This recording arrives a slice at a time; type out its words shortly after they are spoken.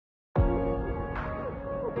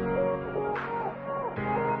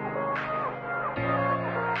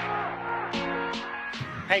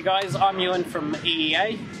Hey guys, I'm Euan from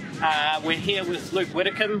EEA. We're here with Luke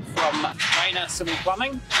Whitcomb from Raynor Civil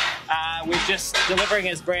Plumbing. We're just delivering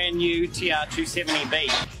his brand new TR270B.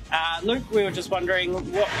 Luke, we were just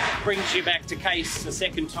wondering what brings you back to Case the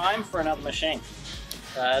second time for another machine?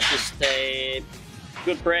 Just a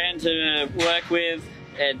good brand to work with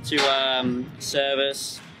and to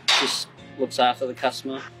service, just looks after the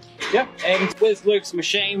customer. Yep, and with Luke's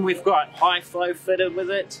machine we've got high flow fitted with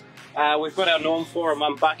it. We've got our norm 4 in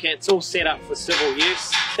 1 bucket. It's all set up for civil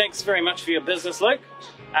use. Thanks very much for your business, Luke.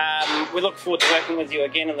 We look forward to working with you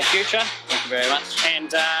again in the future. Thank you very much.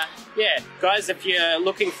 And yeah, guys, if you're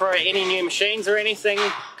looking for any new machines or anything,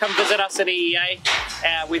 come visit us at EEA.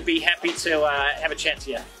 We'd be happy to have a chat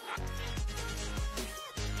to you.